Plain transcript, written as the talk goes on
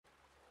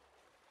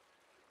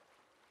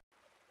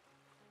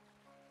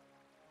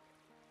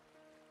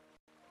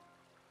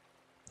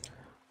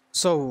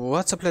So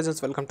what's up legends,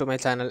 welcome to my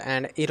channel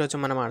and ee roju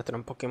manam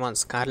adutunam Pokemon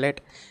Scarlet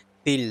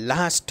the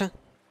last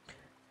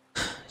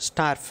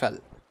star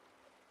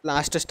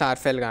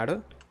fell gaadu.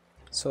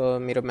 So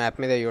meeru map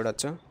meeda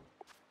చూడొచ్చు.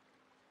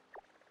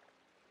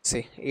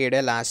 See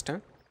ఈడే last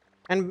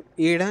and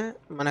ఈడ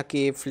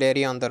మనకి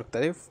ఫ్లేరియాన్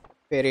దొరుకుతుంది.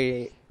 Fairy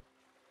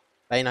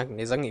పై నాకు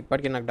నిజంగా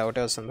ఇప్పటికీ నాకు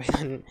డౌటే వస్తుంది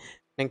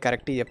నేను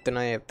కరెక్ట్గా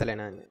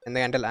చెప్తలేనా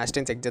ఎందుకంటే లాస్ట్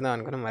టైం చెక్ చేద్దాం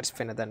అనుకున్నా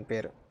మర్చిపోయినా దాని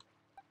పేరు.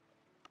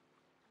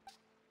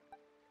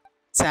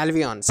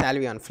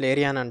 సాల్వియాన్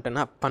ఫ్లేరియాన్ అంటున్నా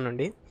అప్పటి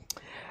నుండి.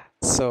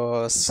 So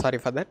sorry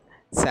for that.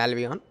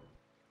 సాల్వియాన్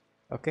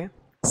okay,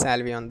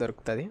 సాల్వియాన్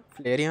దొరుకుతుంది.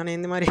 ఫ్లేరియాన్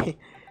ఏంది మరి?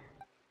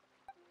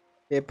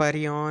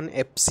 ఎపరియాన్,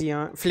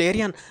 ఎప్సియాన్,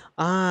 ఫ్లేరియాన్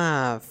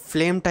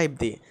ఫ్లేమ్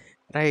టైప్ది.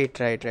 రైట్.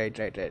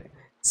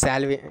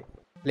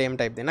 ఫ్లేమ్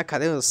టైప్ది, నాకు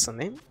అదే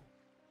వస్తుంది.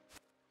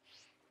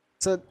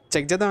 సో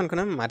చెక్ చేద్దాం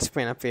అనుకున్నా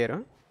మర్చిపోయినా పేరు.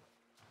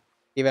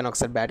 ఈవెన్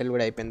ఒకసారి బ్యాటిల్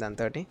కూడా అయిపోయింది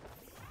దాంతో.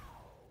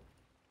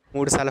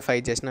 3 సార్లు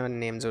ఫైట్ చేసిన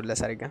నేమ్ చూడలే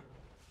సరిగ్గా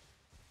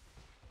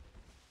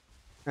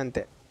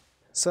అంతే.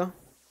 So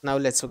now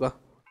let's go.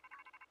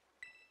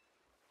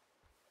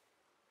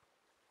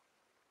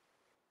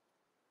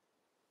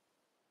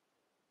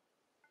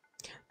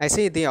 I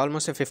see the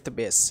almost a 5th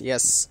base.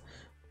 Yes.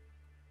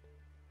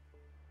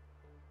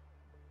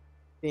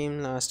 Team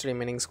last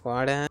remaining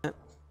squad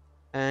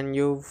and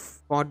you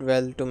fought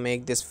well to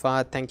make this far.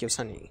 Thank you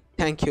Sunny.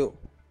 Thank you.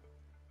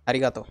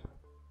 Arigato.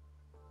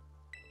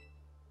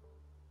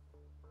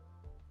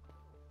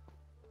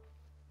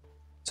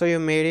 So you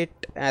made it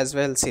as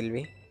well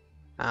Sylvie.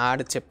 ఆడ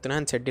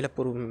చెప్తున్నాను చెడ్డీల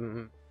పురుగు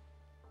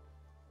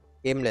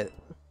ఏం లేదు,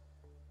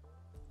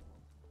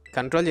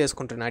 control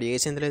చేసుకుంటున్నాడు.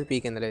 ఏసింది లేదు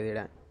పీకింది లేదు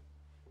ఇక్కడ.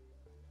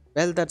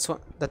 Well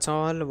that's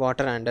all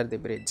water under the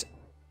bridge.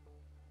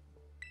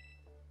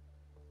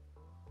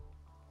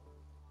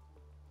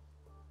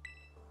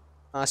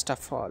 First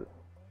of all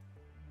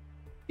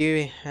do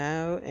you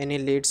have any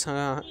leads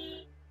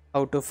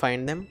how to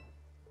find them?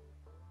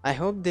 I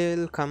hope they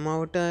will come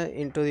out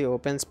into the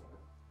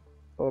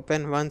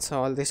open once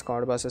all the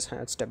squad bosses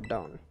have stepped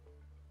down.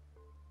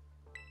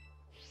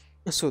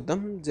 చూద్దాం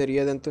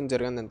జరిగేదంతా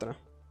జరగదంతా.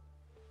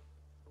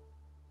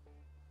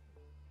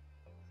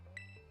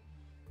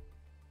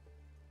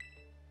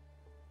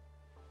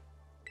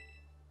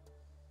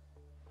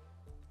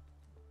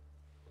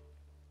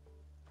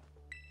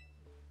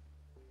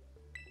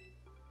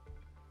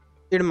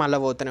 ఇడు మళ్ళీ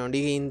పోతూనే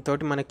ఉండి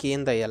ఈయనతోటి మనకి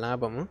ఏందయ్యా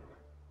లాభము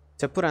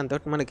చెప్పురా?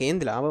 అంతటి మనకి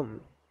ఏంది లాభం?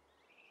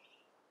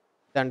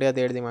 దండిగా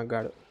తేడిది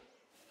మగ్గాడు.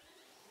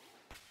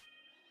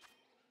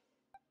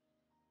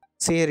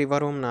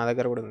 రివర్ రూమ్ నా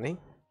దగ్గర కూడా ఉంది.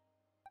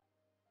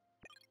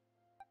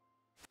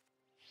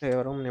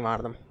 రివర్ రూమ్ని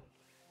వాడదాం.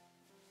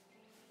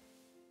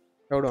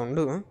 ఎవడు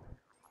ఉండు.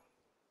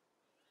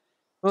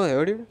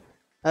 ఎవడు?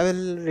 I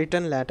will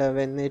return later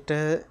when it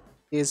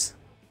is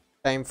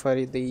time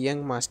for the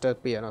young master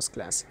pianos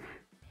class.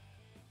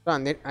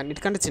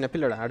 అన్నిటికంటే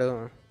చిన్నపిల్లడు ఆడు.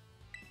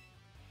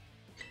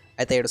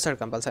 అయితే ఏడుస్తాడు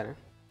కంపల్సరీ.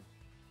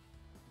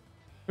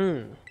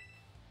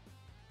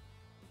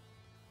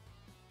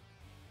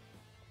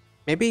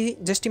 మేబీ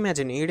జస్ట్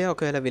ఇమాజిన్ ఈడే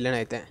ఒకవేళ విలన్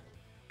అయితే.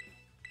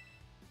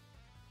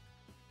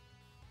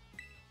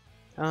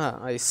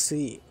 I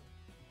see.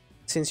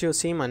 Since you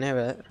seem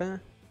unaware,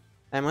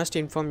 I must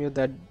inform you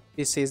that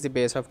this is the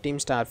base of Team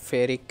Star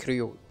Fairy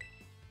Crew.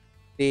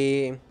 The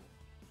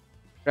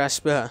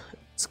Rashba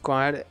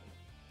squad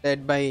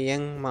led by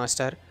young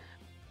Master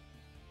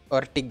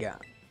Ortiga.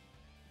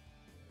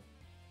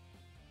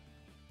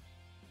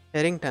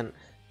 Harrington,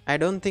 I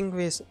don't think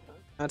we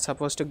are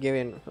supposed to give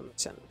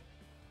information.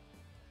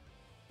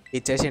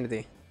 ఇచ్చేసింది,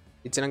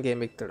 ఇచ్చినాక ఏం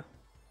బిక్తాడు.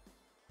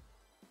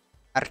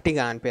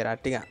 అర్టిగా అని పేరు,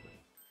 అర్టిగా.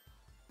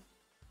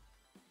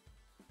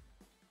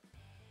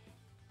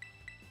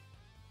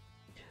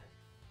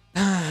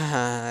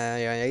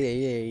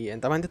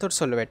 ఎంతమందితో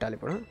సొల్లు పెట్టాలి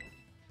ఇప్పుడు?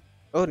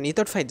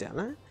 నీతో fight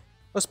చేయాలా?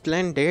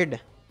 Splendid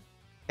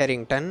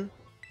Harrington,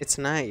 it's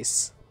nice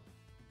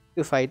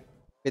to fight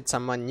with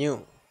someone new.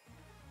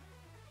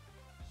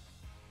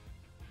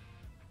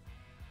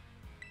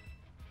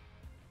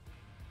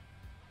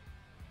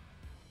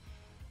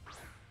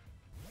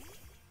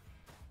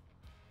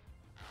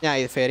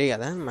 ఇది ఫెరీ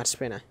కదా,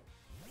 మర్చిపోయినా.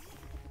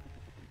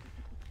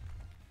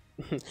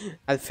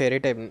 అది fairy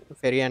type,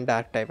 fairy and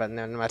dark type. అది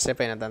నేను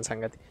మర్చిపోయినా దాని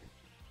సంగతి.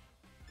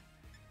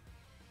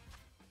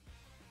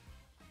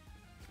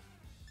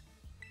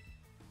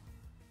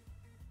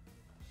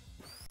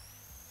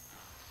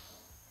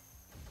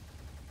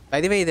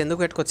 అది ఇది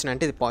ఎందుకు పెట్టుకొచ్చిన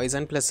అంటే ఇది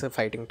poison plus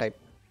fighting type,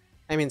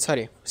 I mean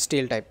sorry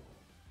steel type,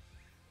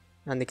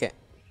 అందుకే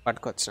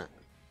పట్టుకొచ్చిన.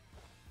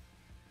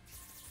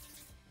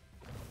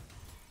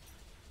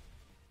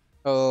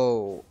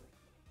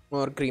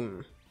 More cream.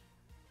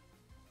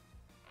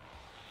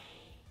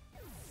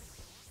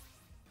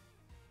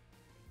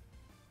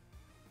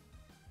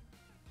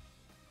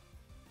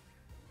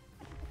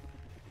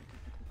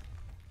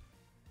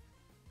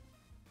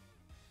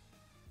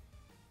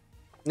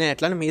 నేను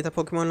ఎట్లా మిగతా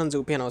పోకెమాన్లను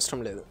చూపించని అవసరం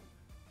లేదు,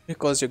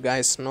 బికాజ్ యు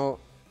గైస్ నో.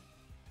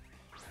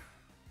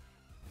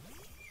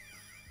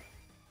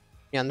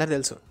 మీ అందరు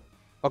తెలుసు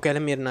ఒకవేళ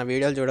మీరు నా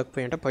వీడియోలు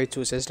చూడకపోయి ఉంటే పోయి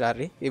చూసేసి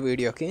రారి ఈ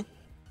వీడియోకి.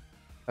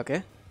 Okay.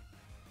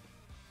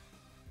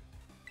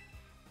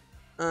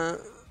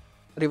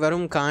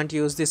 రివరూమ్ can't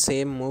use the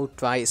same move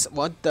twice.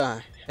 What the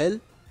hell?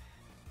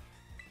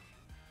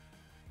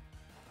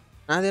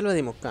 నా తెలియదు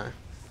ఈ ముక్క.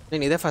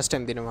 నేను ఇదే ఫస్ట్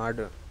టైం దీని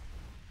వాడు.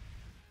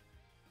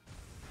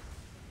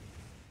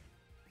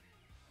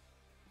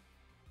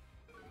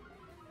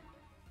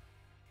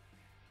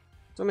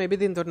 సో మేబీ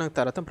దీంతో నాకు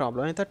తర్వాత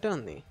ప్రాబ్లం అయితట్టే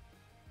ఉంది.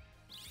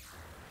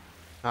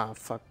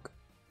 Fuck.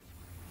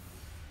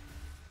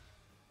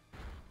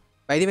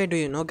 By the way, do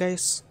you know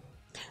guys,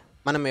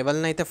 మనం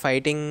ఎవరినైతే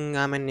ఫైటింగ్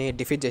ఆమెని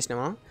డిఫీట్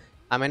చేసినామో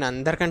ఆమెను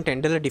అందరికంటే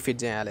ఎండ్లో డిఫీట్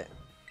చేయాలి.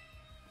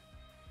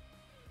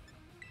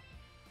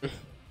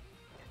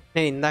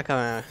 నేను ఇందాక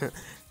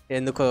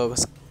ఎందుకో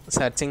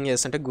సర్చింగ్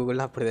చేస్తుంటే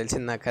గూగుల్లో అప్పుడు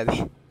తెలిసింది నాకు అది.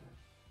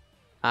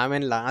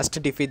 ఆమెను లాస్ట్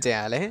డిఫీట్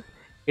చేయాలి.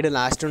 ఇడు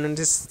లాస్ట్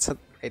నుంచి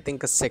ఐ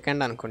థింక్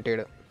సెకండ్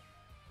అనుకుంటాడు.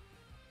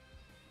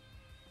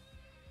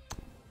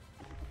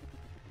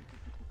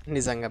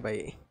 నిజంగా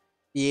భయ్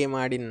ఏం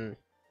ఆడిన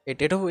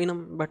ఎటేటో పోయినాం,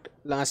 బట్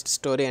లాస్ట్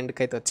స్టోరీ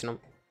ఎండ్కి అయితే వచ్చినాం.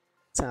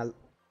 చాలు,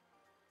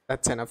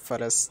 that's enough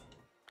for us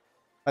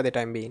for the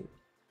time being.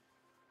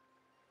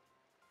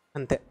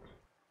 అంతే,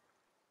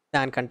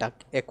 దానికంటే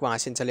ఎక్కువ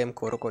ఆశించలేము,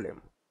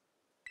 కోరుకోలేము.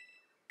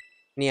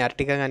 నీ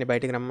అర్టిగా కానీ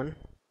బయటికి రమ్మని.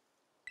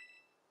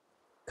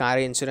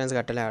 కార్ ఇన్సూరెన్స్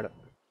కట్టలే ఆడు,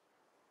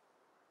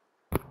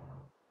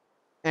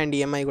 అండ్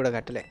ఈఎంఐ కూడా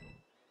కట్టలే,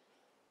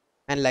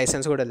 అండ్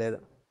లైసెన్స్ కూడా లేదు.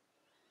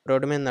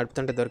 రోడ్డు మీద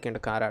నడుపుతుంటే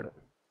దొరికిండు కార్ ఆడు,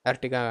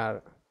 అర్టిగా కాదు.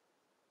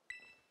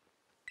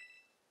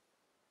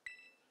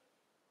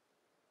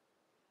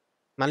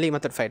 మళ్ళీ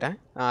ఈమెతో ఫైటా?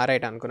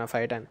 రైట్ అనుకున్నా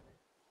ఫైట్ అని.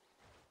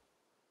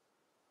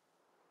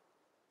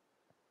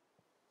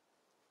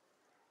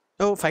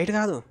 ఓ ఫైట్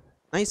కాదు,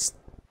 నైస్.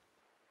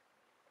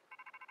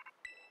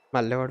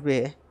 మళ్ళీ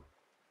ఓడిపోయి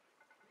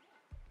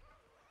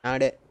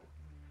ఆడే.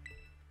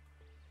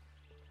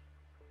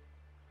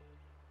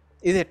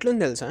 ఇది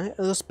ఎట్లుంది తెలుసా,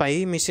 ఏదో స్పై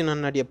మిషన్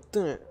అన్నట్టు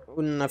చెప్తూ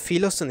ఉన్న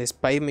ఫీల్ వస్తుంది.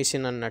 స్పై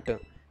మిషన్ అన్నట్టు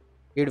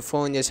వీడు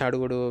ఫోన్ చేసి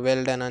అడుగుడు,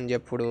 వెల్డన్ అని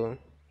చెప్పుడు.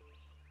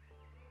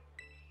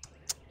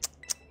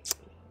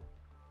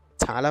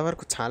 చాలా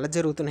వరకు చాలా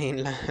జరుగుతున్నాయి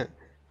ఇలా.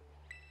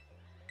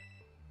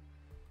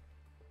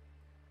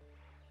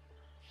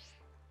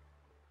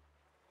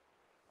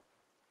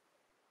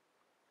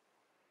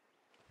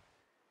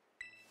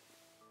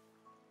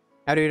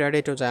 Are you ready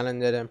to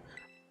challenge them?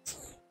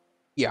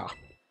 Yeah,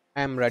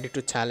 I am ready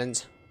to challenge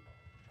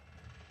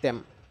them.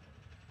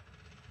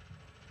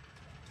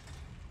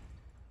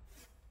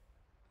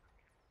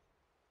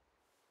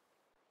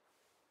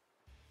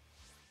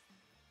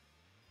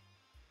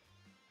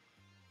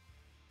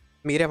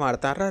 మీరే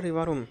వాడతారా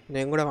రివర్ రూమ్?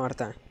 నేను కూడా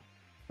వాడతా.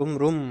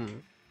 Room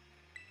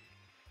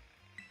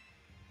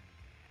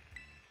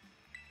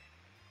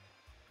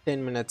 10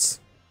 minutes.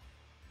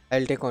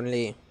 I'll take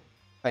only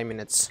 5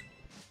 minutes.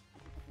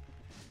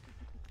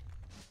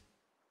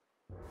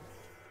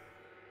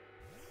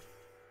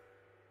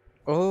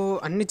 ఓ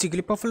అన్ని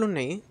చిగిలి పఫ్లు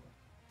ఉన్నాయి.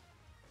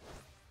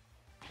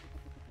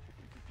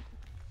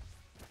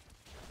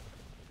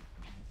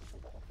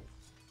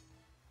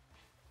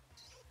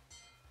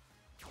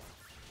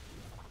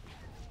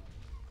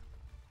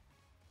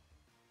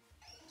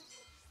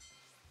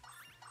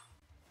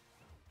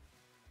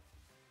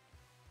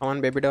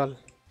 అవును బేబీ డాల్,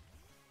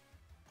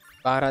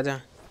 రాజా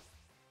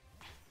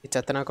ఈ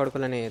చెత్తనా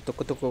కొడుకులని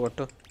తుక్కు తుక్కు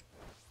కొట్టు.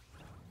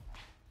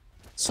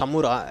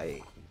 సమురాయ్.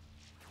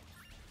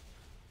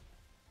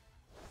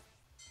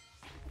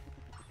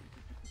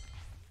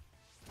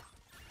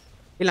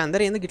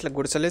 వీళ్ళందరూ ఎందుకు ఇట్లా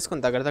గుడిసెలు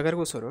వేసుకొని దగ్గర దగ్గర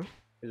కూర్చోరు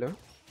వీళ్ళు?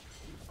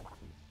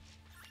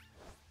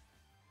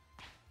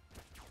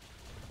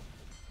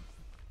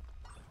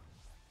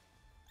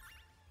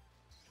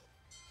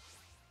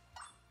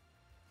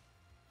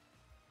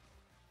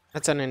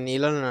 అచ్చా నేను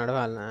నీళ్ళలో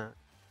నడవాలనా?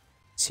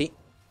 సి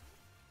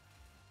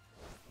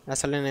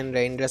అసలు నేను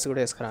రెయిన్ డ్రెస్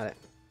కూడా వేసుకురాలే.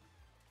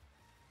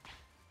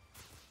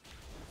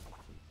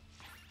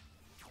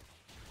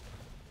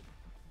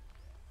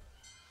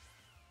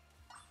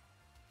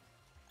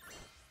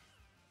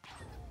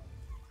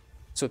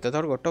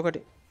 సుత్తతోడు కొట్టొకటి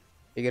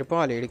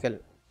ఎగిరిపోవాలి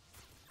ఇడికెళ్ళి.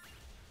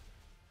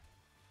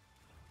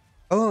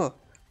 ఓ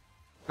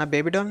నా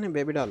బేబీ డాల్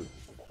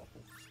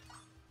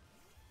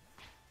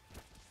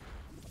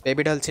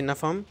బేబీ డాల్ చిన్న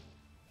ఫామ్,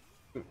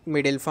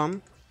 మిడిల్ ఫామ్,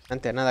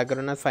 అంతే. నా దగ్గర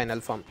ఉన్నది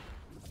ఫైనల్ ఫామ్.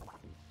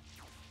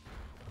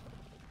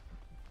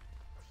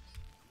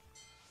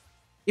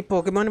 ఈ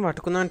పోకెమాన్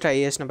పట్టుకుందామని ట్రై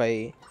చేసిన భయ్,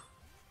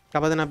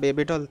 కాకపోతే నా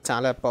బేబీ డాల్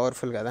చాలా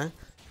పవర్ఫుల్ కదా,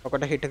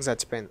 ఒకటే హిట్కి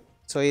చచ్చిపోయింది.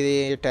 సో ఇది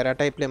టెరా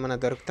టైప్లో ఏమైనా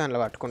దొరికితే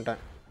అందులో పట్టుకుంటా.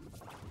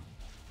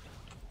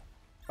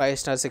 5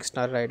 స్టార్ 6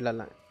 స్టార్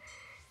రైడ్లల్లో.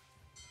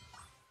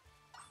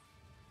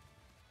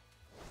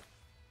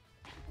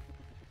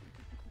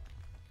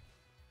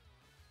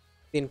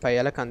 దీని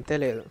పయ్యాలకు అంతే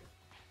లేదు.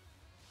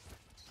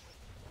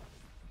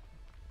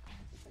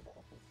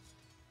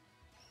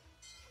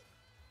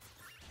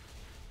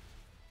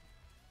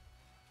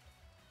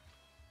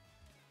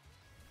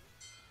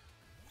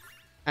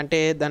 అంటే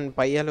దాని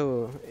పయ్యలు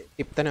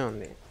తిప్పుతూనే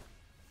ఉంది,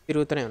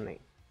 తిరుగుతూనే ఉన్నాయి.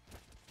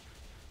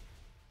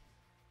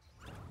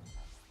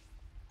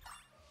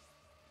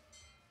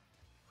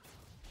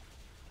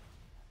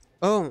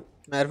 Oh,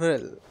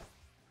 Marvel.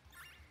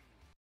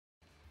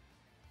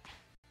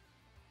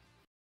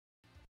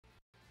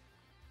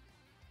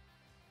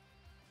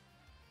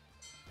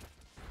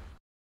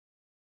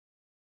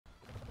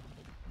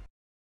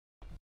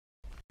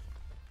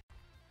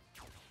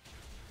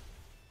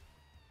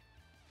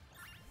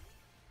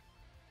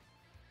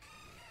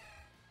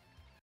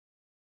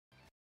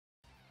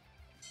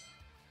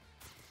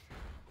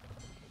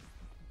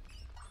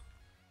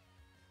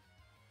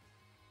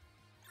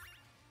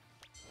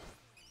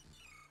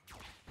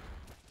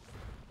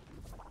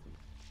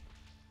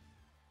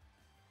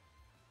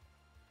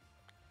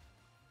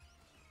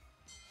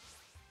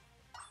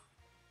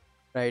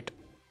 Right.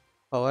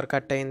 Power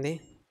cut అయింది.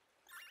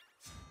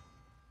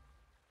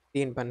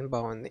 దీని పని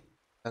బాగుంది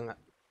నిజంగా.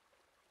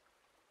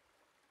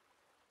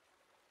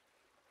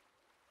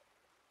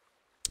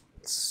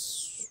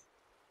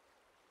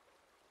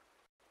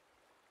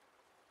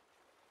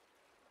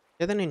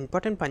 ఏదైనా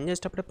ఇంపార్టెంట్ పని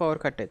చేసేటప్పుడే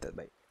పవర్ కట్ అవుతుంది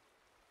బై.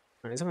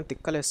 నిజంగా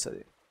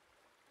తిక్కలేస్తుంది.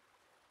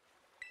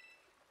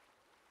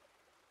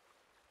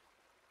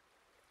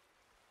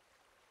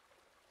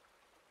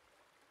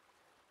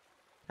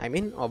 I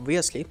mean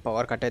obviously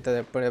power cut అవుతుంది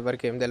ఎప్పుడు,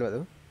 ఎవరికి ఏం తెలియదు.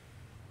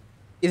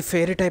 ఇది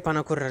ఫేరీ టైప్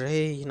అనకుర్రా రే,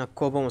 నాకు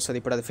కోపం వస్తుంది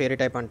ఇప్పుడు. అది ఫేరీ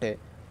టైప్ అంటే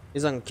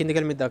నిజంగా కిందికి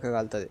వెళ్ళి మీద దాకా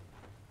కాలుతుంది.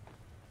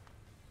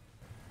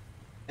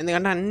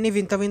 ఎందుకంటే అన్ని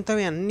వింత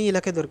వింతవి అన్నీ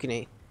ఇలాకే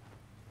దొరికినాయి.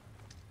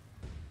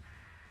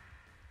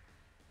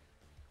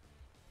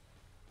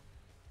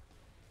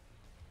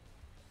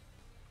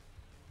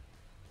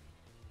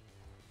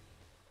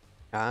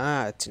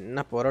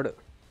 చిన్న పోరడు.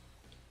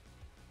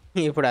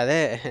 ఇప్పుడు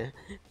అదే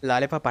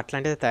లాలీపాప్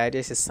అట్లాంటిది తయారు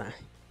చేసి ఇస్తా,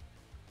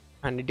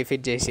 అన్ని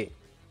డిఫీట్ చేసి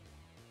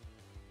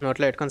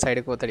నోట్లో పెట్టుకొని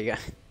సైడ్కి పోతాడు ఇక.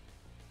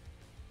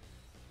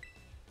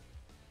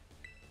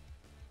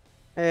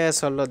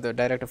 సొల్లొద్దు,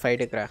 డైరెక్ట్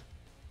ఫైట్కి రా.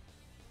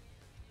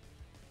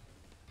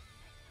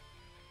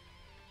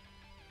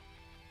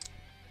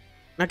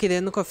 నాకు ఇది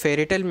ఎందుకో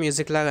ఫెయిరీటైల్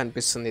మ్యూజిక్ లాగా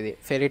అనిపిస్తుంది. ఇది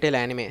ఫెయిరీటైల్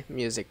anime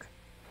music.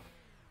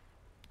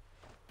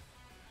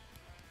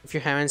 If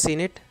you haven't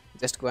seen it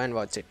just go and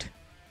watch it.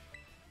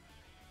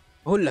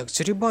 Oh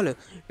luxury ball,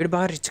 ఇటు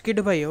బాగా rich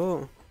kid భయ్యో.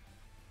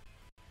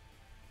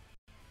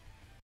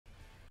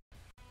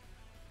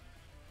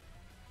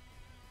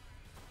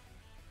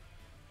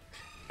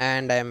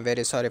 And I'm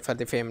very sorry for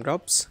the fame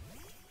drops,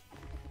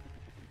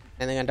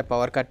 ఎందుకంటే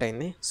పవర్ కట్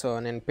అయింది. సో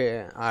నేను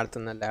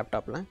ఆడుతున్న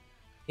ల్యాప్టాప్లో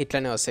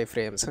ఇట్లనే వస్తాయి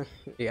ఫ్రేమ్స్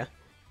ఇక.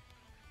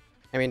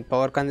 I mean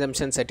power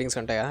consumption settings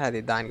ఉంటాయి కదా,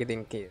 అది దానికి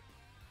దీనికి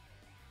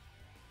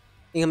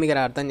ఇక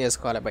మీరు అర్థం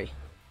చేసుకోవాలి by.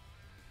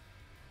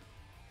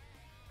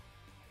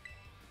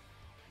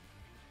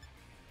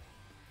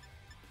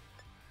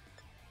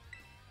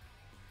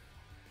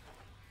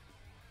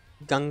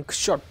 గంక్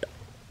shot.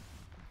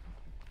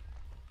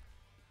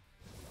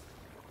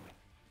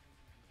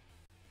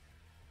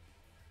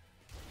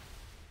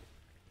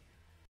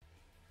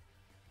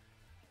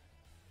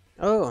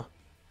 Oh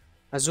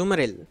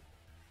అజూమరెల్.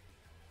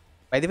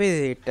 By the way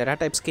Tera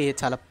టైప్స్కి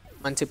చాలా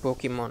మంచి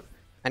పోకీమాన్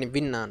అని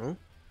విన్నాను.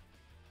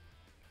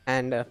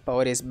 And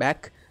power is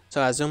back. So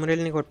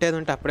అజూమరెల్ని కొట్టేది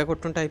ఉంటే అప్పుడే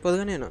కొట్టుంటే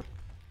అయిపోదుగా. నేను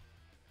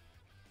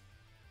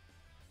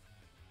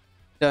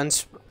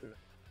టర్న్స్.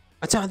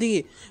 అచ్చా అది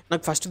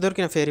నాకు ఫస్ట్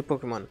దొరికిన ఫేరీ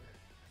పోకీమాన్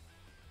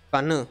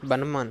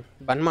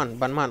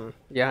బన్మాన్.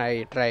 Yeah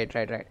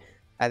right.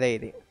 అదే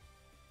ఇది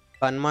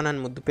బన్మాన్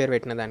అని ముద్దు పేరు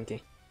పెట్టిన దానికి.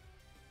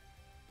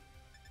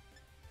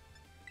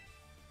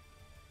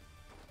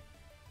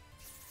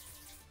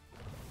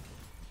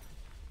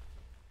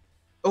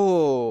 ఓ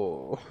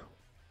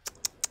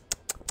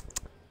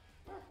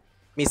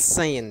మిస్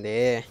అయ్యింది.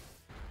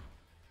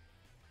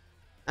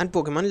 అండ్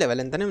పోకీమాన్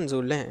లెవెల్ ఎంత నేను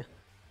చూడలే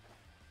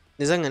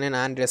నిజంగా. నేను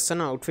ఆ డ్రెస్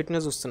అన్న అవుట్ఫిట్నే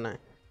చూస్తున్నా,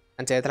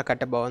 అని చేతిలో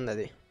కట్టే బాగుంది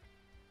అది.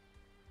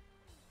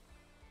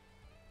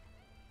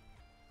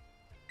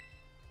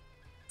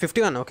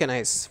 $51. Okay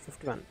nice.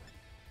 51.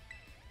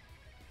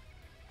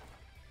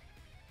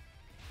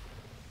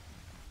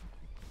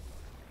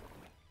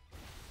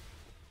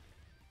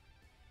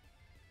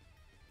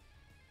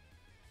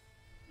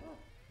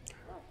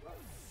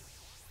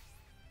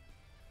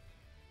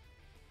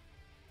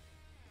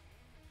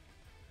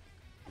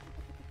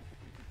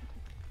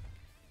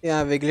 Yeah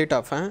విగ్లీ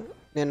top.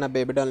 నేను నా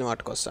బేబీ డాల్ని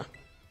వాటుకొస్తా.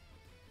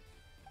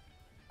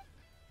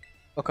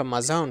 ఒక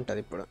మజా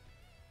ఉంటుంది ఇప్పుడు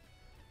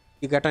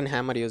ఈ గటన్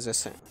హ్యామర్ యూజ్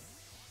చేస్తే.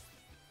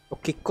 ఒక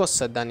కిక్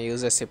వస్తుంది దాన్ని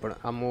యూజ్ చేస్తే ఇప్పుడు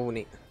ఆ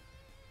మూవ్ని.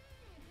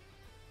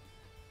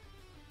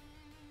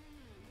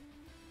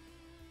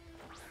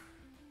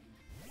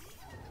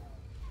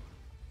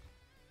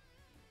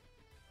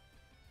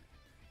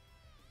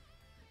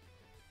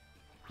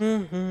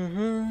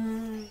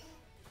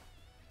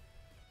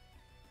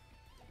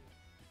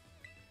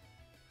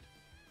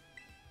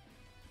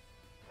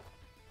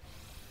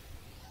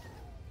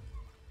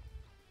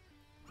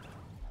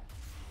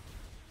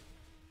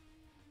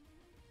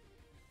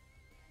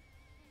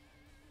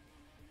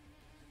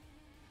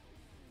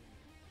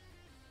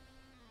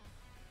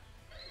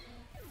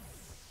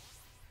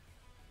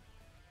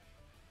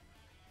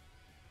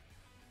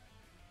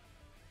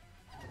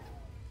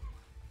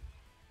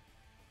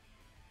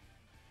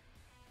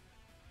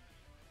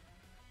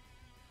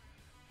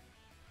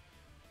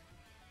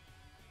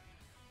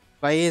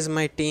 Why is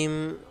my team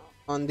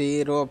on the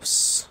ropes?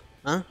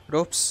 Huh?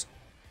 Ropes?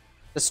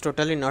 That's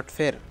totally not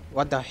fair.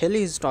 What the hell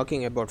is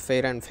talking about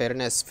fair and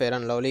fairness, fair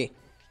and lovely?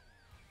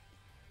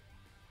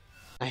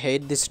 I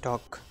hate this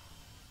talk.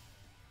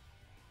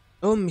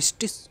 Oh,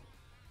 Misty.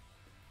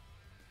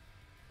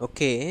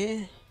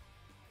 Okay.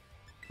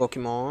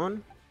 Pokemon.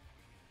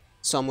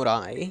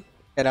 Samurai.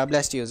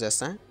 Terrablast uses,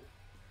 huh?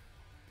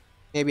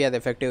 Maybe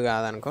అది effective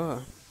కాదనుకో.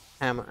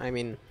 I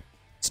mean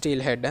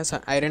steel head,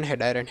 iron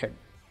head, iron head.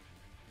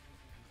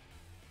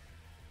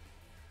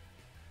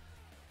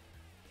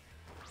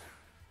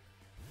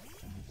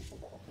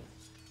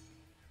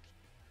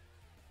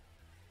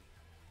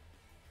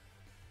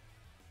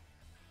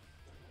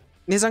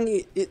 నిజంగా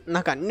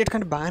నాకు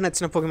అన్నిటికంటే బాగా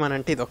నచ్చిన Pokemon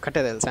అంటే ఇది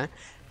ఒక్కటే తెలుసా.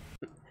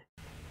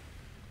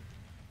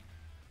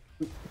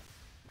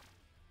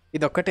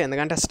 ఇది ఒక్కటే,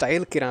 ఎందుకంటే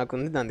స్టైల్కి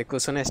రాకుంది దాన్ని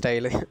కూర్చునే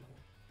స్టైల్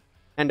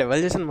అండ్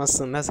ఎవల్యూషన్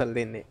మస్తు ఉంది అసలు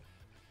దీన్ని.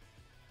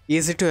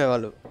 Easy to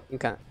evolve.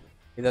 ఇంకా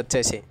ఇది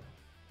వచ్చేసి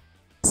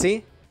సి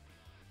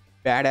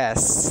బ్యాడ్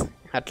యాస్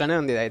అట్లనే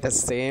ఉంది ఇది అయితే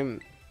సేమ్.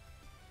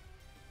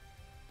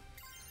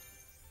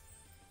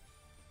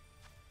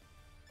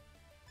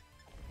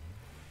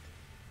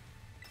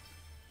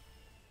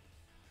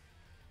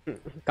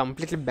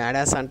 కంప్లీట్లీ బ్యాడ్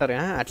యాస్ అంటారు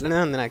అట్లనే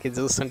ఉంది నాకు ఇది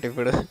చూస్తుంటే.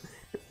 ఇప్పుడు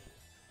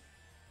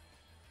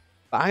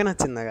బాగా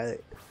నచ్చింది నాకు అది.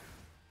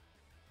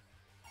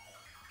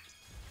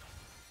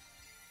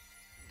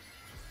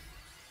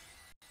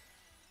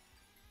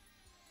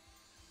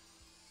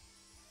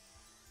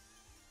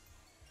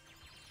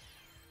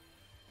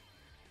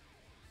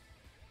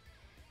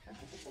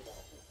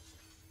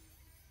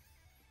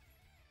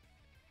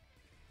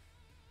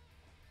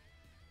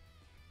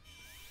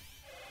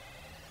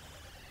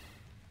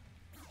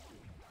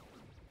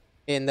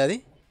 ఏంది అది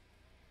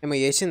ఏమో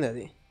చేసింది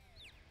అది.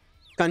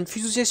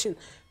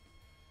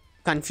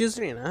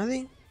 కన్ఫ్యూజ్డేనా అది.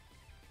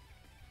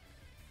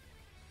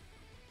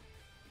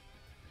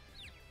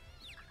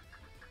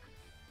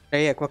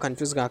 రే ఎక్కువ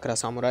కన్ఫ్యూజ్ కాకరా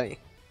సామురాయ్.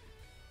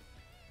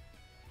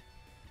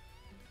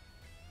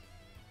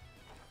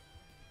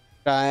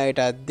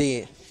 రైట్ అది.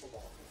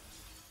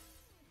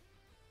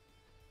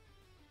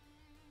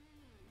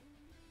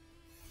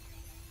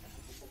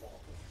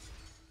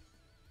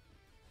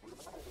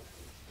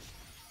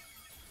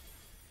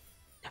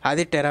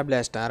 అది టెరా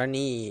బ్లాస్ట్ అరా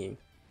నీ.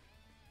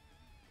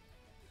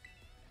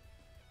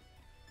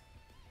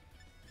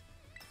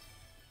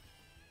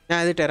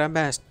 అది టెరా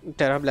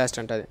బ్లాస్ట్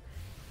అంటే అది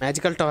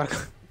మ్యాజికల్ టార్క్.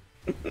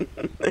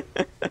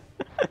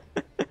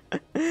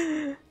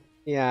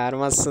 యార్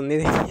మస్తు ఉంది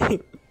ఇది.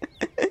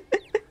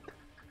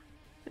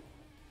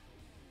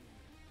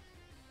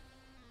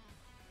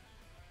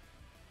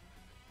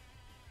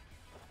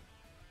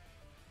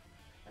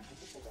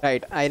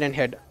 Right iron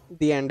head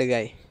the end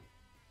guy,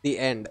 the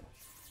end.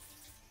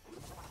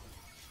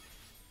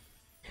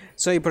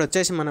 So ఇప్పుడు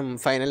వచ్చేసి మనం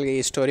ఫైనల్గా ఈ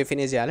స్టోరీ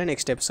ఫినిష్ చేయాలి.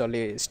 నెక్స్ట్ ఎపిసోడ్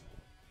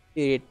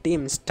ఈ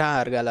టీమ్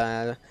స్టార్ గల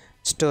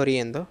స్టోరీ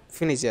ఏందో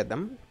ఫినిష్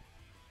చేద్దాం.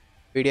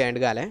 వీడియో ఎండ్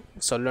కాలే,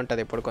 సొల్లు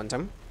ఉంటుంది ఇప్పుడు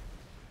కొంచెం.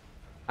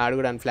 ఆడు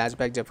కూడా ఫ్లాష్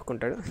బ్యాక్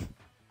చెప్పుకుంటాడు.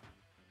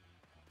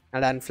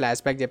 ఆడ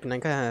ఫ్లాష్ బ్యాక్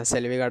చెప్పినాక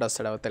సెల్విగాడు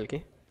వస్తాడు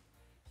అవతలకి.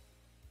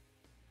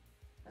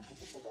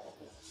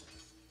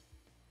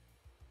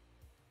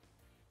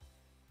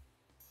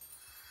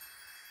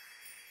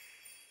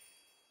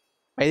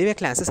 ఐదువే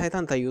క్లాసెస్ అయితే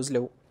అంత యూజ్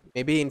లేవు.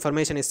 మేబీ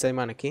ఇన్ఫర్మేషన్ ఇస్తుంది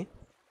మనకి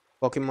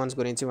పోకెమాన్స్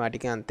గురించి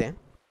వాటికి అంతే.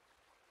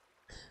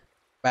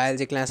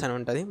 బయాలజీ క్లాస్ అని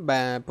ఉంటుంది,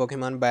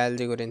 పోకెమాన్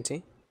బయాలజీ గురించి.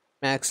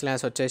 మ్యాథ్స్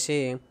క్లాస్ వచ్చేసి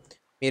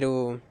మీరు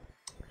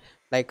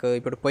లైక్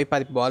ఇప్పుడు పోయి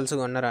 10 బాల్స్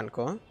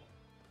కొన్నారనుకో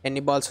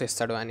ఎన్ని బాల్స్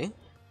ఇస్తాడు అని.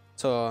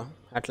 సో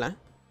అట్లా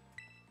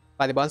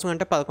 10 బాల్స్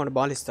అంటే 11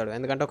 బాల్ ఇస్తాడు,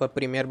 ఎందుకంటే ఒక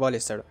ప్రీమియర్ బాల్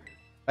ఇస్తాడు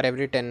for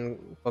every 10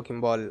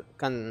 Pokemon ball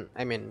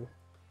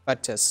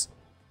purchase.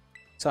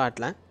 So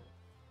అట్లా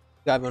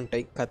అవి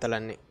ఉంటాయి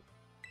కథలన్నీ.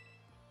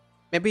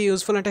 మేబీ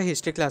యూస్ఫుల్ అంటే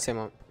హిస్టరీ క్లాస్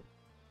ఏమో,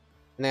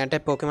 ఎందుకంటే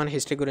పోకెమాన్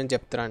హిస్టరీ గురించి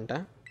చెప్తారంట.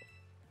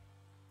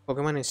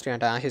 పోకెమాన్ హిస్టరీ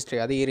అంటే ఆ హిస్టరీ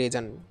అది ఈ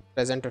రీజన్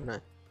ప్రజెంట్ ఉన్న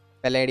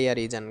పెలేడియా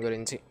రీజన్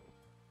గురించి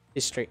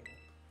history.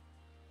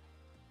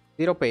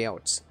 0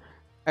 payouts.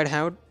 I'd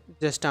have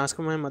just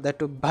asked my mother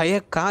to buy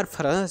a car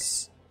for us.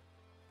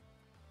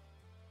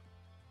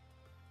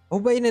 Oh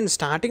by నేను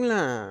స్టార్టింగ్లో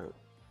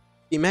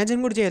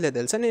ఇమాజిన్ కూడా చేయలేదు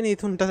తెలుసా నేను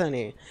ఇది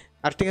ఉంటుందని,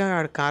 అర్టిగా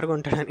కార్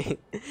కొంటాడని.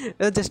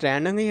 జస్ట్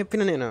ర్యాండమ్గా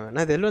చెప్పిన నేను,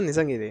 నాకు తెలియదు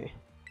నిజంగా ఇది.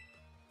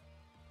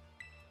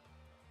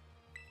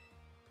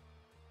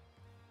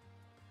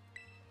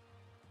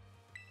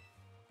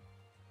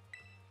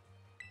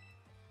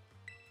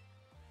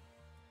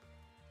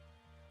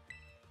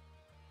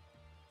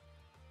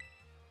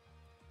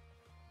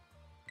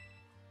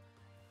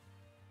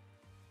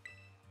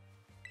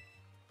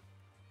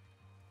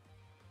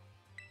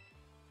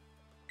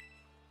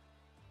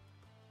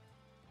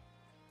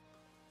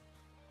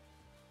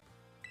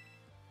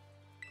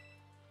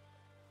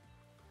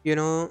 You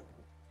know,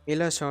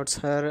 Mila shuts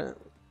her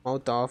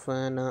mouth off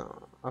and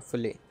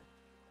awfully.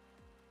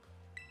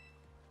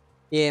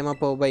 ఏమో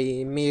పో బై,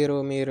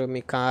 మీరు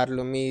మీ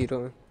కార్లు, మీరు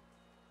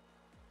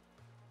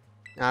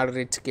ఆడ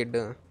రిచ్ కిడ్.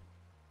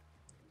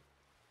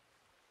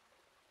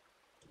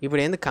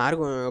 ఇప్పుడు ఏంది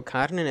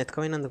కార్ నేను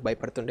ఎత్తుకపోయినందుకు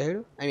భయపడుతుండే,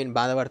 I mean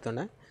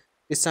బాధపడుతుండే.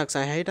 This sucks,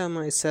 I height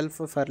my self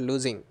for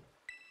losing.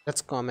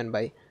 That's common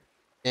by.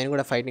 నేను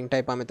కూడా ఫైటింగ్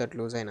టైప్ ఆమెతో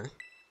లూజ్ అయినా.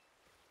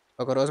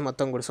 ఒకరోజు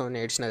మొత్తం కూర్చొని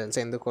ఏడ్చిన తెలుసు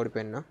ఎందుకు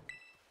ఓడిపోయినా.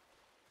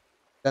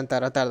 దాని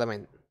తర్వాత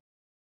అర్థమైంది,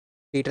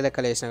 పీట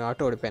లెక్కలు వేసిన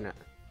కాబట్టి ఓడిపోయినా.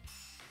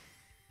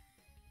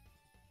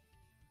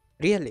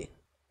 రియల్లీ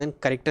నేను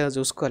కరెక్ట్గా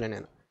చూసుకోవాలి.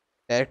 నేను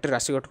డైరెక్ట్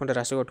రష్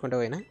కొట్టుకుంటూ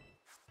పోయినా.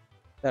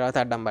 తర్వాత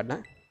అడ్డం పడ్డా.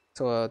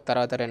 సో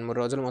తర్వాత 2-3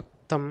 రోజులు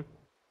మొత్తం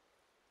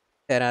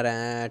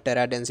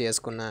టెరాడెన్స్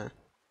చేసుకున్నా.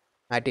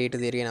 అటు ఇటు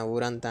తిరిగిన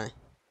ఊరంతా,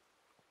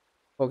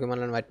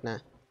 పోకెమాన్లను పట్టిన,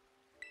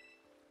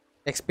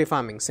 XP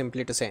farming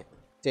simply to say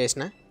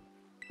చేసిన.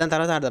 దాని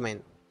తర్వాత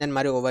అర్థమైంది నేను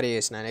మరీ ఓవర్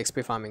చేసిన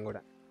ఎక్స్పీ ఫార్మింగ్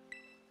కూడా.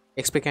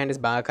 ఎక్స్పీ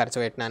క్యాండీస్ బాగా ఖర్చు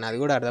పెట్టినాను, అది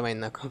కూడా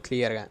అర్థమైంది నాకు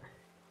క్లియర్గా.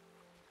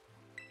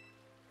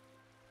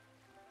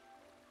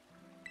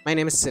 My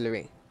name is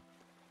సిల్వీ.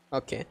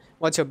 Okay,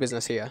 what's your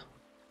business here?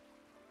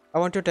 I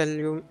want to tell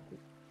you,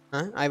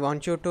 I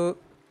want you to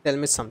tell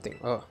me something.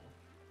 Oh,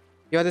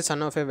 you are the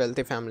son of a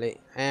wealthy family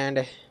and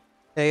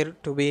heir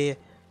to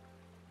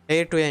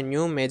a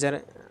new major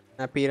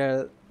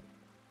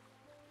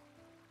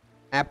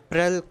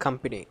apparel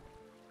company.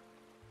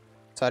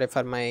 Sorry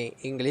for my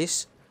English.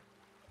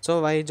 So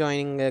why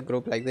joining a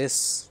group like this,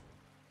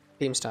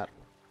 Team Star?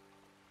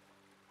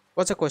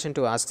 What's a question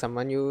to ask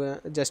someone you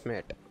just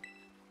met?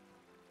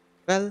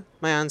 Well,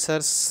 my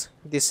answer's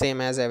the same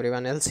as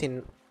everyone else in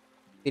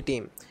the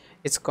team.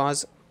 It's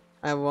cause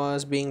I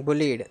was being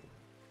bullied.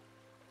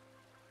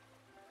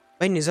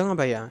 భయ్ నిజంగా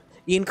భయ్యా,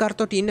 ఈయన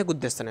కార్తో ఈయనే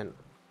గుద్దేస్తా నేను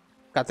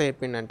కథ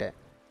చెప్పిందంటే.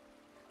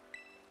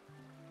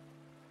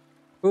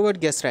 Who would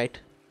guess, right?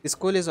 The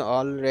school is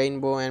all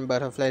rainbow and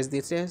butterflies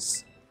these days,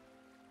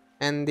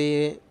 and the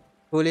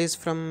bullies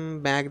from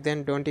back then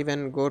don't even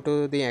go to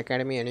the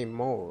academy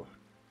anymore.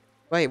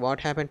 Why? What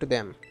happened to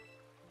them?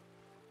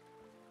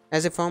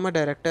 As a former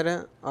director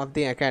of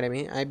the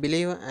academy, I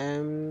believe I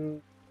am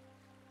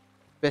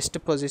best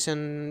position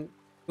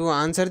to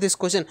answer this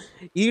question.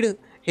 Eid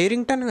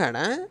Harrington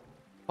gada,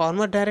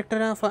 former director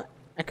of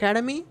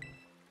academy,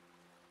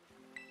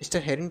 Mr.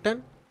 Harrington.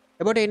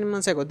 About 8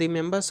 months ago, the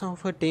members of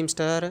Team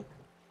Star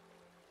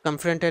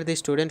confronted the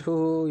student who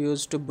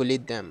used to bully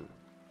them,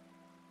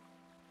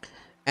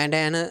 and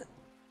an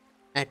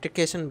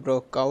altercation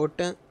broke out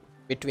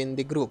between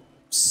the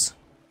groups.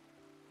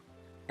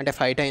 And a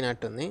fight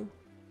అయినట్టుంది.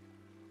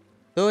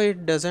 Though it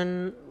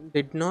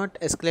did not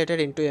escalated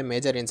into a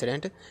major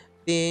incident,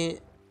 the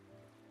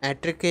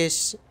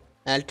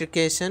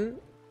altercation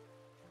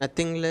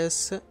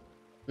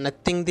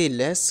nothing the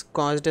less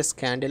caused a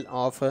scandal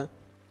of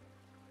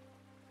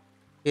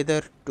either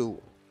two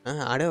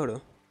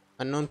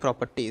unknown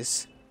properties.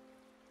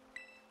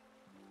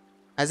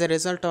 As a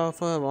result of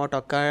what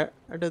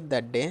occurred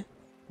that day,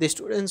 the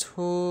students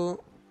who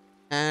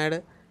had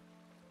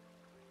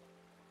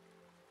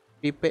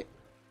repaid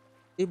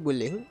the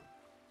bullying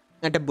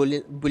అంటే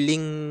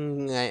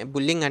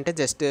bullying అంటే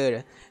just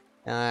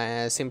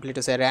simply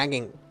to say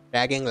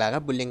ragging లాగా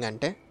bullying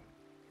అంటే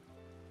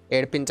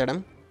ఏడిపించడం.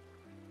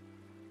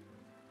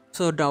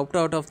 So dropped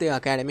out of the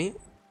academy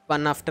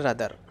one after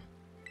other.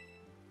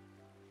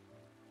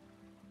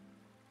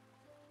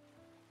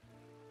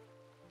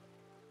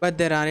 But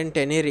there aren't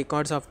any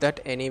records of that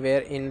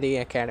anywhere in the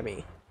academy.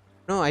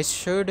 No, I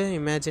should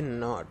imagine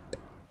not.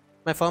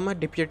 My former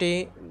deputy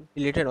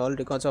deleted all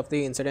records of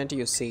the incident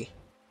you see.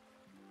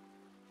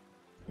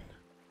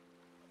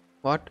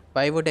 What?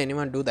 Why would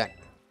anyone do that?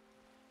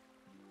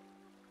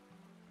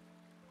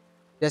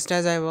 Just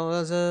as I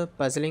was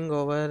puzzling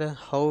over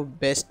how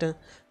best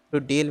to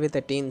deal with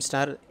a Team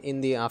Star in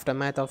the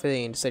aftermath of the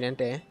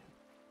incident, a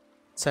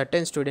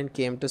certain student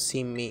came to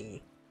see me.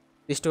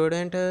 The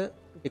student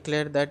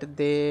declared that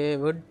they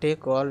would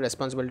take all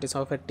responsibilities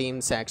of a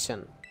team's action.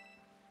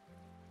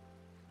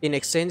 In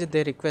exchange,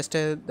 they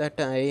requested that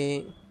I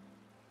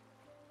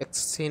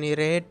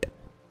exonerate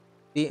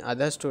the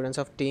other students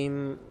of Team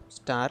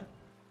Star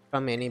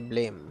from any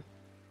blame.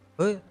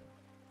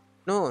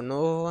 No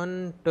one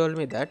told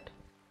me that.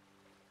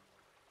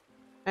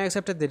 I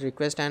accepted the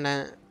request and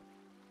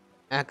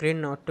agreed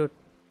not to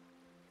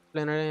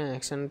plenary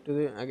action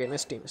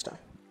against Team Star.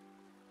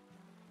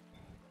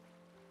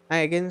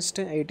 Against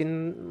 18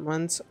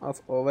 months of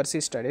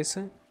overseas studies,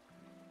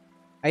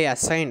 I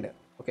assigned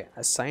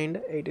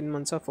 18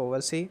 months of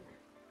overseas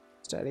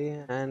study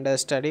and a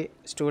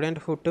student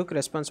who took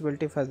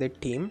responsibility for the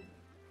team,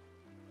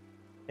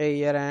 a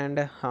year and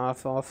a half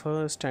of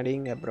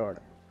studying abroad,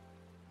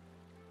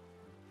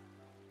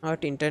 not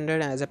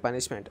intended as a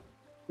punishment.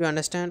 You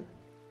understand?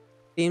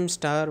 Team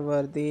Star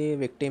were the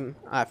victim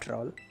after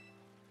all.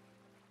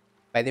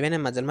 By the way,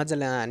 నేను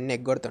మధ్యలో అన్ని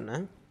ఎగ్గొడుతున్నా.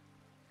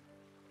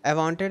 I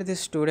wanted the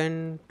student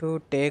to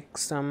take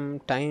some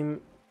time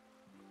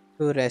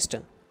to rest,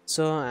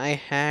 so I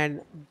had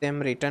them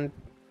return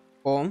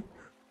home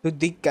to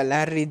the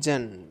Galar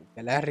region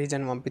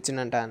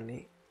పంపించినంట అన్ని,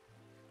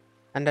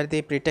 under the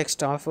pretext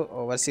of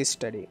overseas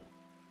study.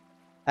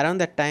 Around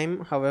that time,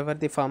 however,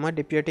 the former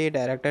deputy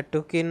director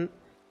took in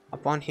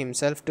upon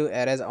himself to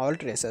erase all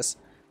traces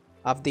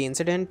of the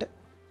incident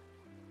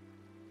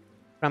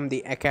from the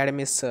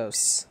academy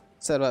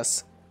servers.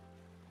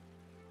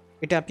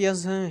 It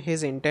appears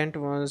his intent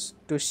was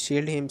to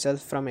shield himself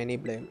from any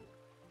blame.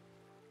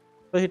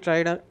 So he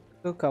tried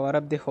to cover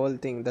up the whole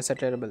thing. That's a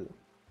terrible.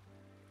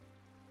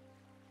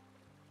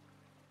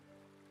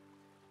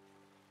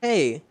 హే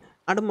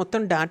అటు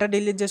మొత్తం data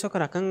delete చేసి ఒక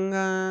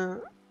రకంగా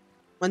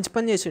మంచి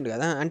పని చేసిండు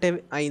కదా. అంటే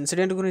ఆ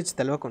ఇన్సిడెంట్ గురించి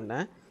తెలియకుండా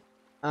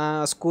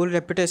స్కూల్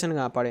రెప్యుటేషన్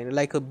కాపాడింది.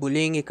 లైక్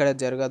బులింగ్ ఇక్కడ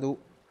జరగదు,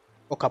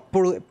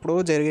 ఒకప్పుడు ఎప్పుడో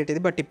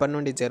జరిగేటిది బట్ ఇప్పటి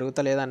నుండి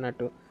జరుగుతలేదు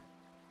అన్నట్టు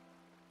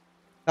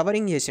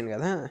కవరింగ్ చేసిండు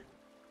కదా.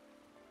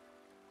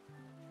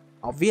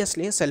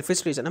 Obviously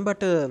selfish reason,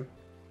 but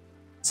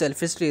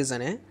selfish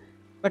రీజనే,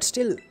 but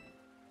still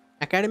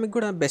academic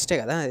కూడా బెస్టే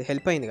కదా,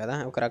 హెల్ప్ అయింది కదా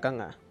ఒక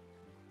రకంగా.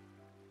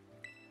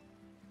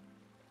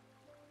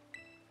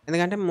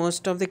 ఎందుకంటే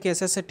most of the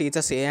cases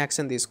teachers A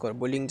action తీసుకోరు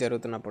బుల్లింగ్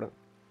జరుగుతున్నప్పుడు.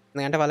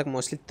 ఎందుకంటే వాళ్ళకి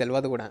మోస్ట్లీ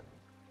తెలియదు కూడా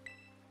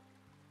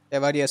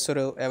ఎవరు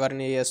చేస్తారు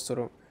ఎవరిని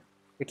చేస్తారు,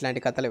 ఇట్లాంటి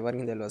కథలు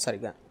ఎవరికి తెలియదు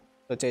సరిగ్గా.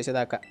 సో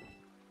చేసేదాకా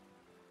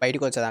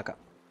బయటకు వచ్చేదాకా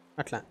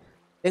అట్లా.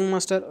 యంగ్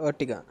మాస్టర్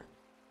ఒట్టిగా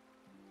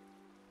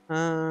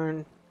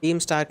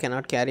team star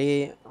cannot carry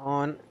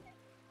on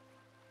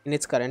in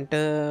it's current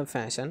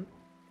fashion.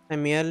 I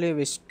merely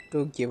wish to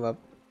give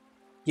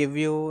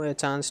you a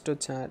chance to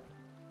chat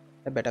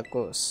a better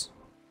course.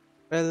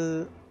 Well,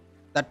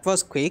 that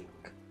was quick.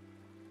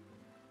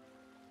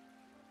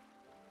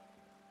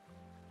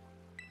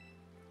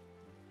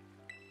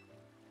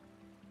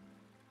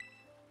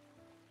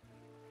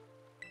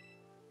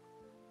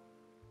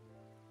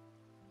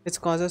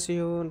 It causes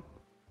you.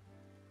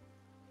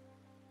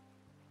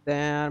 They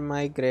are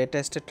my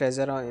greatest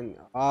treasure in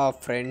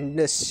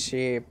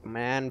friendship,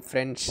 man.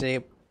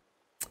 Friendship.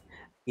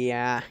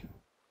 Yeah,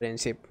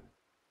 friendship.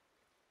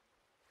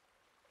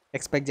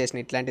 Expect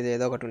చేసిన ఇట్లాంటిది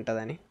ఏదో ఒకటి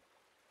ఉంటుందని.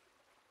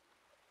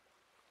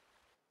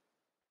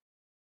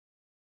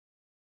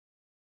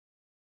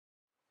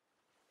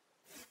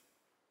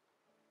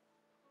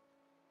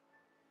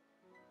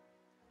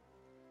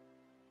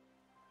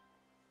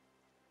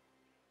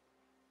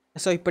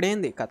 So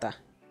ఇప్పుడేంది కథ?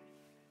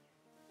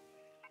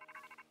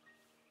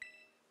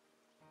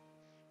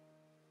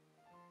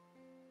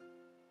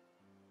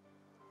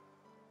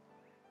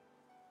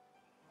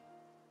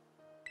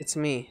 It's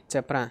me,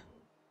 చెప్పరా.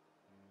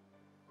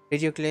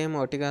 Did you claim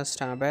ఓటిగా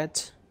star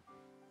batch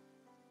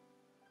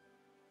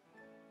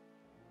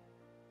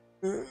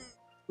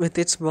with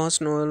its boss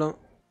నోలో?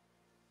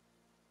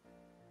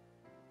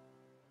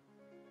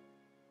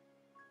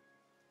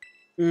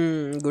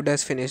 Good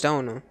Hess finished.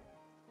 అవును.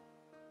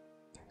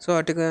 So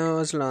Attica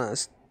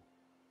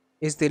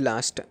is the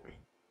last.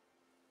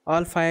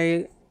 All 5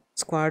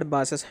 squad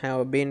bosses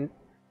have been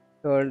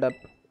told up.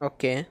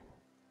 Okay.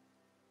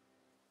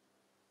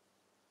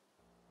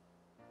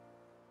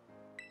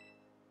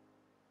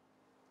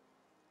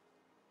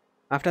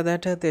 After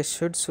that, they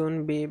should soon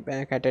be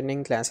back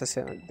attending classes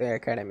at the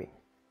academy.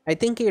 I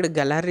think it's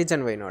Galar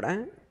region way, no?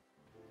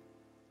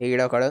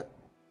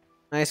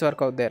 Nice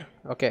work out there.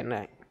 Okay,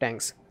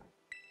 thanks.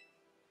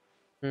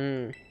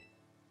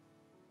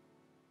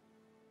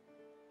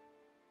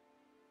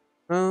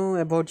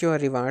 About your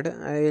reward,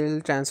 I will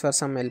transfer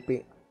some LP.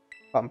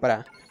 పంపరా.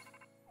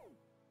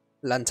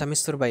 లంచం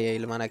ఇస్తారు భయ్య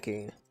వీళ్ళు మనకి.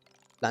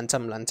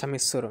 లంచం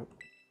ఇస్తారు.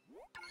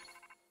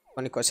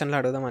 కొన్ని క్వశ్చన్లు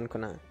అడుగుదాం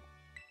అనుకున్నా,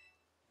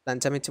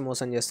 లంచం ఇచ్చి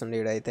మోసం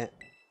చేస్తుండే ఈడైతే.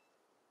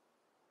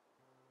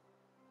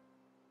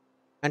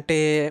 అంటే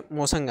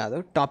మోసం కాదు,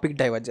 టాపిక్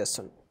డైవర్ట్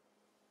చేస్తుండే.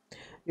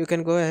 You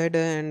can go ahead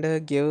and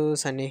give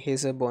Sunny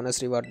his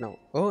bonus reward now.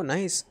 Oh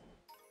nice.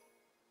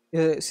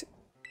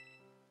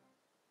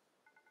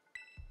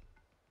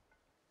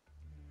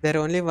 There's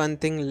only one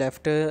thing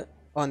left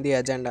on the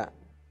agenda.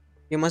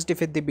 You must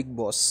defeat the big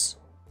boss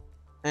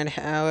and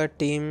have a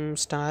team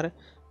star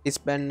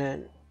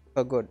disbanded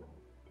for good.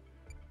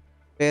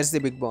 Where's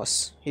the big boss?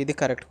 Is the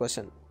correct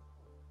question.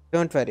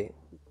 Don't worry,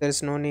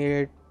 there's no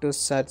need to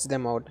search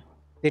them out.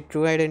 The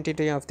true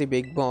identity of the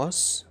big boss.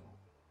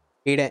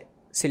 Ide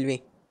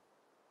Sylvie.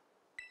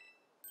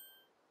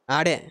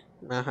 Ade.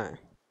 Aha.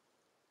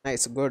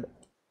 Nice, good.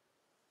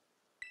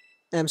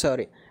 I'm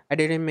sorry. I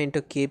didn't mean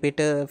to keep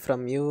it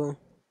from you.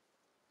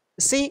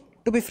 See,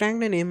 to be frank,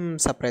 my name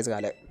surprise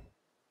gale.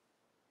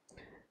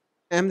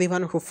 I am the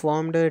one who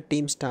formed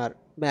Team Star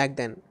back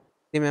then.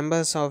 The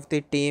members of the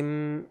team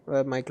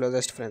were my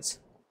closest friends.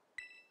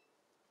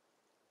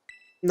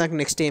 నాకు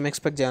next ఏం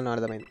expect చేయాలని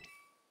అర్థమైంది.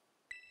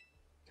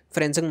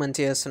 ఫ్రెండ్స్కి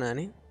మంచి చేస్తున్నా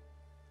అని.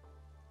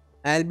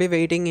 I will be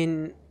waiting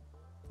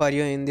for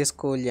you in the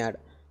school yard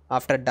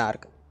after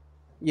dark.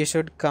 You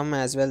should come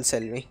as well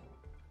Selvi.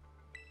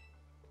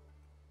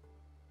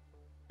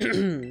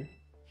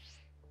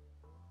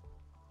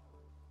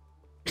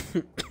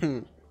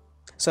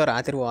 So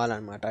రాత్రి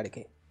పోవాలన్నమాట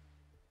ఆడికి.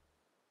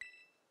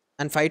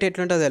 అండ్ ఫైట్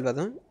ఎట్లుంటుందో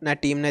తెలియదు. నా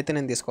టీంని అయితే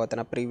నేను తీసుకోవద్దు,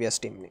 నా ప్రీవియస్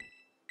టీంని,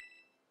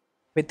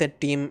 with a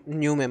team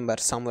new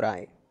member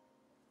samurai.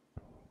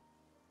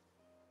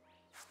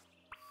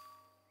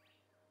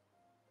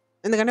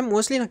 ఎందుకంటే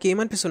మోస్ట్లీ నాకు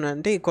ఏమనిపిస్తుంది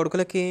అంటే ఈ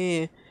కొడుకులకి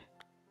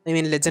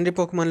లెజెండరీ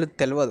పోకేమాన్లు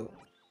తెలియదు.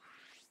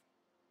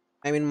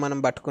 మనం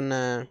పట్టుకున్న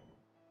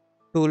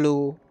టూలు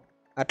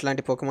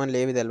అట్లాంటి పోకేమాన్లు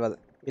ఏవి తెలియదు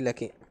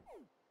వీళ్ళకి.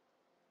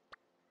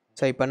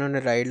 సో ఇప్పటి నుండి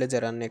రైడ్లు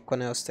జరాన్ని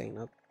ఎక్కువనే వస్తాయి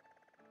నాకు.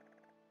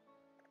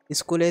 ఈ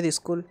స్కూల్ ఏది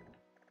స్కూల్?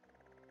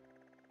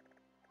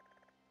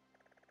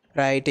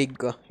 రైట్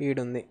ఇగ్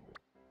ఈడుంది.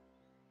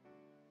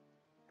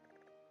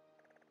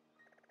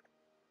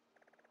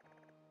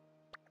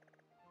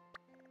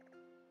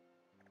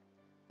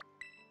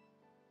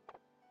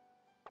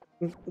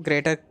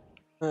 Greater.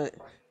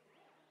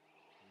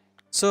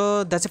 So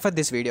that's for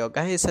this video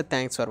guys.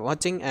 Thanks for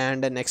watching.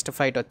 And next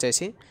fight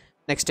వచ్చేసి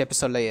నెక్స్ట్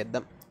ఎపిసోడ్లో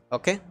చేద్దాం.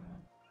 ఓకే,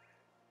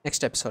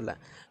 నెక్స్ట్ ఎపిసోడ్లో.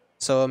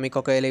 సో మీకు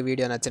ఒకవేళ ఈ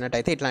వీడియో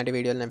నచ్చినట్టయితే ఇట్లాంటి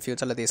వీడియోలు నేను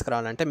ఫ్యూచర్లో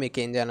తీసుకురావాలంటే మీకు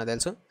ఏం చేయాలో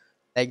తెలుసు.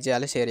 లైక్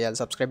చేయాలి, షేర్ చేయాలి,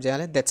 సబ్స్క్రైబ్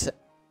చేయాలి. That's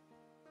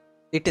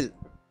little.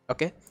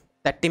 ఓకే,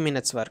 30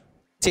 minutes వరకు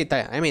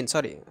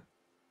సారీ.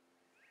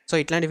 సో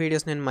ఇట్లాంటి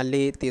వీడియోస్ నేను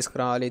మళ్ళీ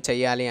తీసుకురావాలి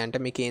చెయ్యాలి అంటే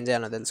మీకు ఏం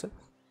చేయాలో తెలుసు.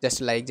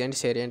 జస్ట్ లైక్ చేయండి,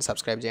 షేర్ చేయండి,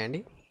 సబ్స్క్రైబ్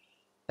చేయండి.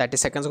 30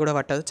 seconds కూడా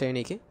పట్టదు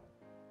చేయనీకి.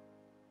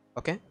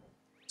 Okay,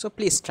 so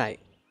please try.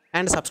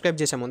 And subscribe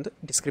చేసే ముందు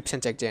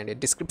డిస్క్రిప్షన్ చెక్ చేయండి.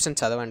 డిస్క్రిప్షన్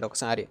చదవండి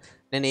ఒకసారి.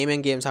 నేను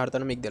ఏమేమి గేమ్స్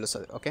ఆడుతానో మీకు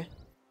తెలుస్తుంది. Okay,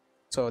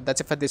 so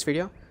that's it for this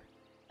video.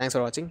 Thanks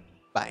for watching.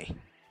 Bye.